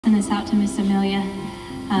send this out to Miss Amelia.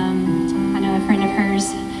 I know a friend of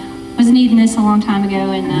hers was needing this a long time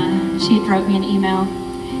ago, and she had wrote me an email,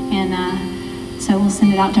 and so we'll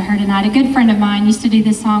send it out to her tonight. A good friend of mine used to do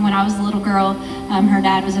this song when I was a little girl. Her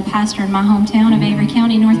dad was a pastor in my hometown of Avery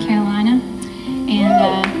County, North Carolina,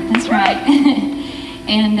 and that's right.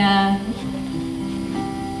 And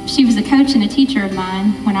she was a coach and a teacher of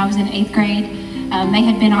mine when I was in 8th grade. They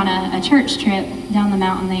had been on a church trip down the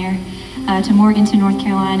mountain there to Morganton, North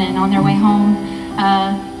Carolina, and on their way home,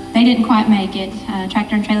 they didn't quite make it.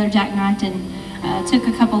 Tractor and trailer jackknifed and took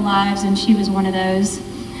a couple lives, and she was one of those.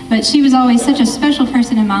 But she was always such a special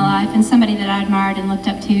person in my life and somebody that I admired and looked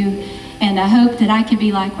up to, and I hoped that I could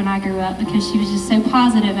be like when I grew up, because she was just so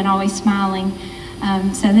positive and always smiling.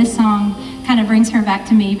 So this song kind of brings her back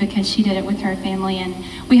to me because she did it with her family, and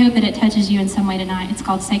we hope that it touches you in some way tonight. It's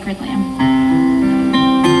called Sacred Lamb.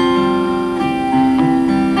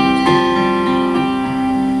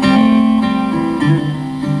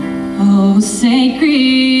 Oh,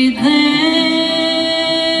 sacred lamb,